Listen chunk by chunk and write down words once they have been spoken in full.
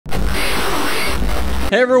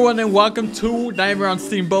Hey everyone, and welcome to Nightmare on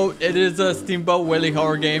Steamboat. It is a Steamboat Willie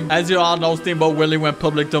horror game. As you all know, Steamboat Willie went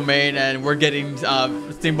public domain, and we're getting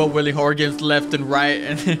Steamboat Willie horror games left and right.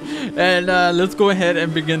 And let's go ahead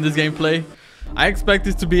and begin this gameplay. I expect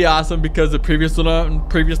this to be awesome because the previous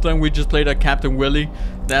one we just played at Captain Willie.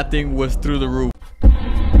 That thing was through the roof.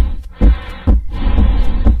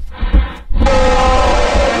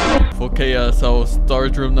 Okay, so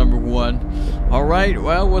storage room number 1. All right,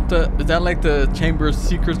 well, is that like the Chamber of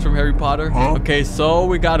Secrets from Harry Potter? Huh? Okay, so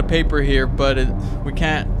we got a paper here, but we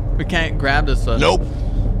can't grab this. Nope.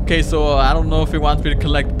 Okay, so I don't know if he wants me to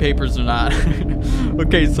collect papers or not.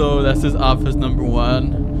 Okay, so that's his office number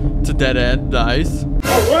 1. It's a dead end. Nice.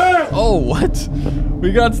 Oh, what?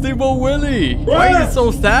 We got Steamboat Willie. Why is it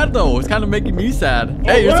so sad though? It's kind of making me sad.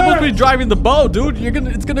 Hey, you're supposed to be driving the boat, dude.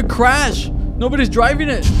 It's gonna crash. Nobody's driving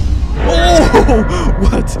it. Oh,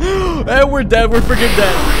 what? And we're dead. We're freaking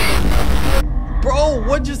dead. Bro,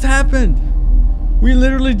 what just happened? We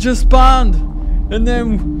literally just spawned, and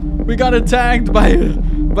then we got attacked by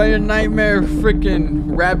a nightmare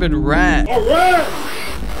freaking rabid rat. All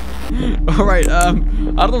right. I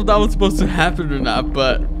don't know if that was supposed to happen or not,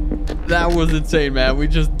 but that was insane, man. We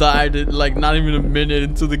just died at like not even a minute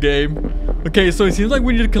into the game. Okay, so it seems like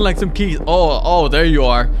we need to collect some keys. Oh, there you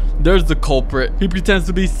are. There's the culprit. He pretends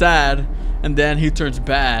to be sad, and then he turns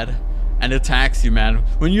bad and attacks you, man.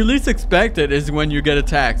 When you least expect it is when you get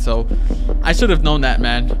attacked. So I should have known that,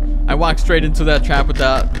 man. I walked straight into that trap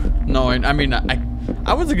without knowing. I mean,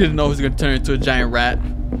 I wasn't gonna know he was gonna turn into a giant rat.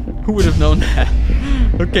 Who would have known that?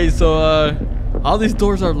 Okay, so all these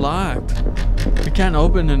doors are locked. We can't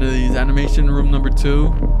open any of these. Animation room number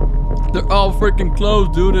 2. They're all freaking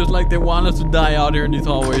closed, dude. It's like they want us to die out here in these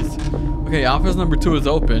hallways. Okay, office number 2 is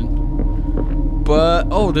open. But,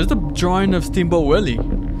 oh, there's a drawing of Steamboat Willie.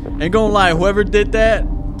 Ain't gonna lie, whoever did that,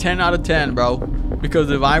 10 out of 10, bro.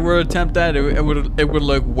 Because if I were to attempt that, it would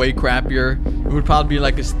look way crappier. It would probably be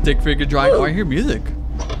like a stick figure drawing. Oh, I hear music.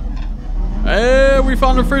 Hey, we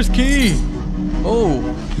found our first key. Oh,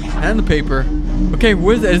 and the paper. Okay,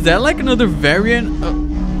 what is that? Is that like another variant?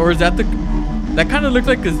 Or is that the... That kind of looks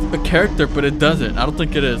like a character, but it doesn't. I don't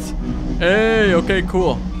think it is. Hey, okay,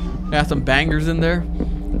 cool. Got some bangers in there.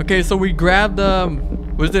 Okay, so we grabbed,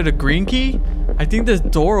 was it a green key? I think this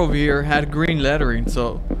door over here had green lettering,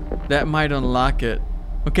 so that might unlock it.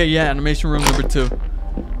 Okay, yeah, animation room number 2.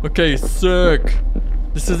 Okay, sick.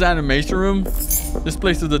 This is animation room. This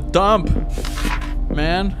place is a dump.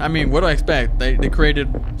 Man, I mean, what do I expect? They created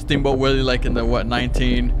Steamboat Willie like in the, what,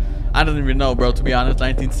 I don't even know, bro, to be honest,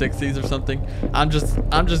 1960s or something. I'm just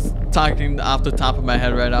talking off the top of my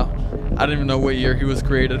head right now. I don't even know what year he was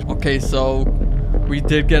created. Okay, so we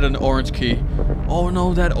did get an orange key. Oh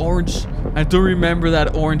no, that orange. I do remember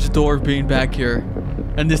that orange door being back here.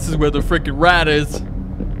 And this is where the freaking rat is.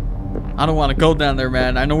 I don't want to go down there,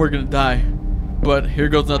 man. I know we're gonna die. But here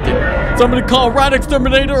goes nothing. Somebody call rat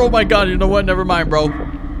exterminator. Oh my god, you know what? Never mind, bro.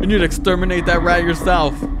 You need to exterminate that rat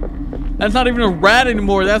yourself. That's not even a rat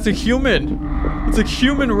anymore. That's a human. It's a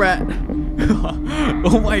human rat.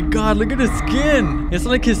 Oh my god, look at his skin. It's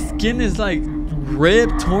like his skin is like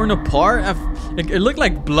ripped, torn apart. It looked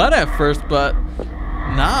like blood at first, but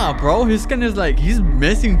nah, bro. His skin is like, he's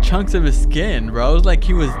missing chunks of his skin, bro. It's like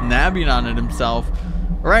he was nabbing on it himself.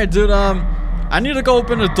 All right, dude, I need to go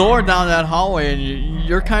open a door down that hallway, and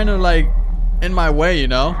you're kind of like in my way, you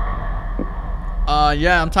know?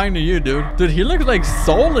 Yeah, I'm talking to you, dude. Dude, he looks like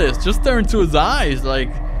soulless. Just stare into his eyes. Like,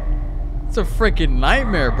 it's a freaking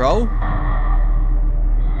nightmare, bro.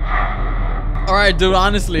 Alright, dude,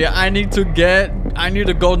 honestly, I need to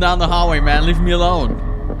go down the hallway, man. Leave me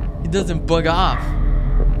alone. He doesn't bug off.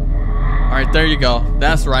 Alright, there you go.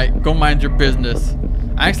 That's right. Go mind your business.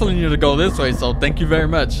 I actually need to go this way, so thank you very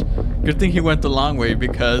much. Good thing he went the long way,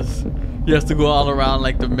 because he has to go all around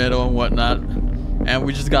like the middle and whatnot. And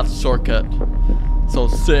we just got the shortcut. So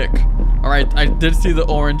sick. Alright, I did see the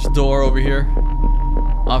orange door over here.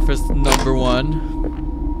 Office number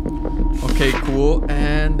 1. Okay, cool.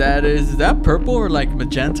 And is that purple or like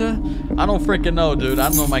magenta? I don't freaking know, dude. I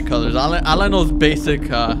don't know my colors. All I know is basic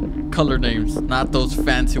color names, not those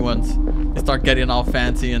fancy ones. They start getting all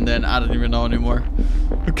fancy and then I don't even know anymore.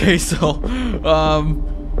 Okay, so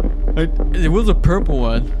it was a purple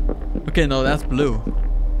one. Okay, no, that's blue.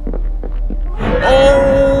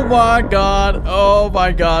 Oh my god. Oh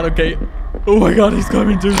my god. Okay. Oh my god, he's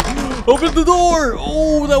coming too. Open the door.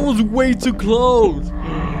 Oh, that was way too close.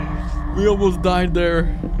 We almost died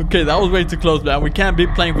there. Okay, that was way too close, man. We can't be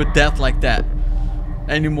playing with death like that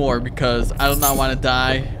anymore because I do not want to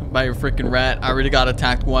die by a freaking rat. I already got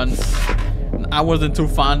attacked once. I wasn't too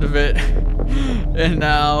fond of it. And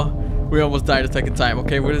now We almost died a second time.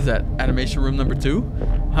 Okay, what is that? Animation room number 2?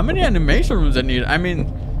 How many animation rooms I need? I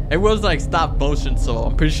mean, it was like stop motion, so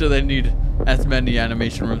I'm pretty sure they need as many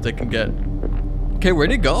animation rooms they can get. Okay,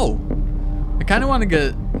 where'd he go? I kind of want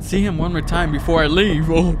to see him one more time before I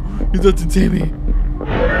leave. Oh, he doesn't see me.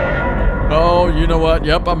 Oh, you know what?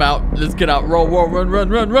 Yep, I'm out. Let's get out. Roll, run, run,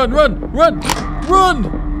 run, run, run, run,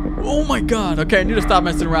 run. Oh my god. Okay, I need to stop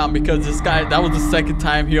messing around because this guy, that was the second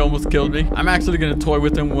time he almost killed me. I'm actually going to toy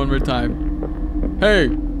with him one more time. Hey,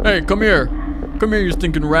 come here. Come here, you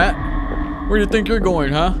stinking rat. Where do you think you're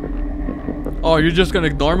going, huh? Oh, you're just going to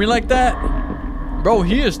ignore me like that? Bro,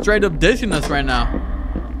 he is straight up dissing us right now.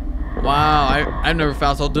 Wow, I never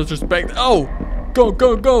found so disrespect. Oh, go,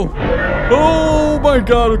 go, go. Oh my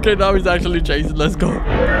god. Okay, now he's actually chasing. Let's go.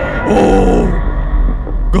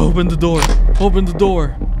 Oh, go open the door. Open the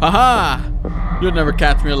door. Haha. You'll never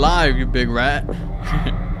catch me alive, you big rat.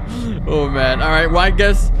 Oh man. All right. Well, I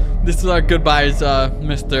guess this is our goodbyes,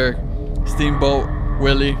 Mr. Steamboat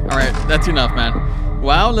Willie. All right, that's enough, man.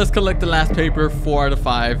 Well, let's collect the last paper, 4 out of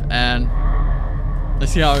 5, and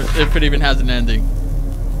let's see if it even has an ending.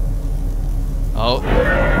 Oh,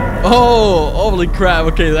 holy crap.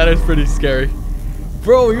 Okay, that is pretty scary.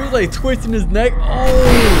 Bro, he was like twisting his neck.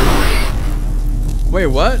 Oh. Wait,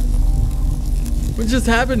 what? What just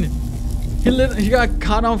happened? He got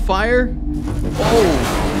caught on fire?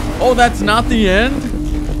 Oh, that's not the end?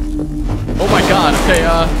 Oh my god. Okay,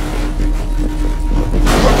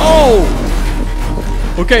 oh.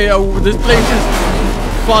 Okay, this place is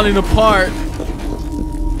falling apart.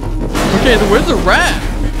 Okay, where's the rat?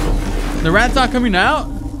 The rat's not coming out?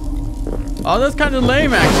 Oh, that's kind of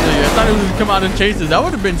lame, actually. I thought it was going to come out and chase us. That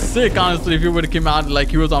would have been sick, honestly, if he would have come out like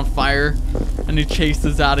he was on fire and he chased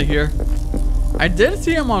us out of here. I did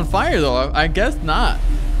see him on fire, though. I guess not.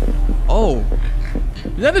 Oh.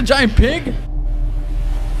 Is that a giant pig?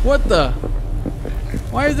 What the?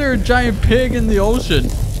 Why is there a giant pig in the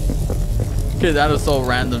ocean? Okay, that is so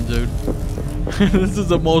random, dude. This is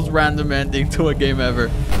the most random ending to a game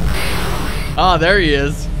ever. Oh, there he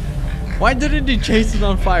is. Why didn't he chase it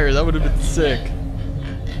on fire? That would have been sick.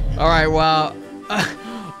 Alright, well,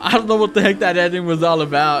 I don't know what the heck that ending was all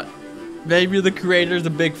about. Maybe the creator's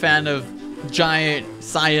a big fan of giant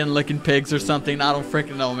cyan looking pigs or something. I don't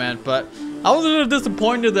freaking know, man. But I was a little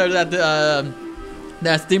disappointed there that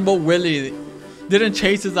that Steamboat Willie didn't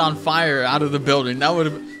chase us on fire out of the building. That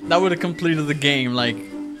would have completed the game like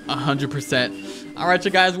 100%. Alright,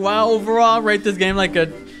 you guys, well, overall, rate this game like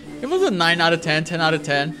it was a 9 out of 10, 10 out of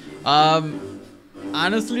 10.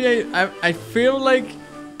 Honestly, I feel like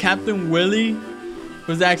Captain Willie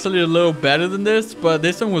was actually a little better than this, but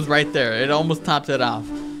this one was right there. It almost topped it off.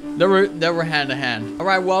 They were hand to hand. All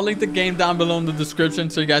right, well, I'll link the game down below in the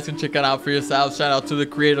description so you guys can check it out for yourselves. Shout out to the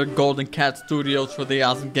creator Golden Cat Studios for the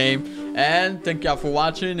awesome game, and thank y'all for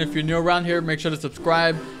watching. If you're new around here, make sure to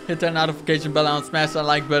subscribe, hit that notification bell on, smash that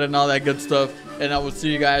like button, all that good stuff, and I will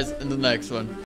see you guys in the next one.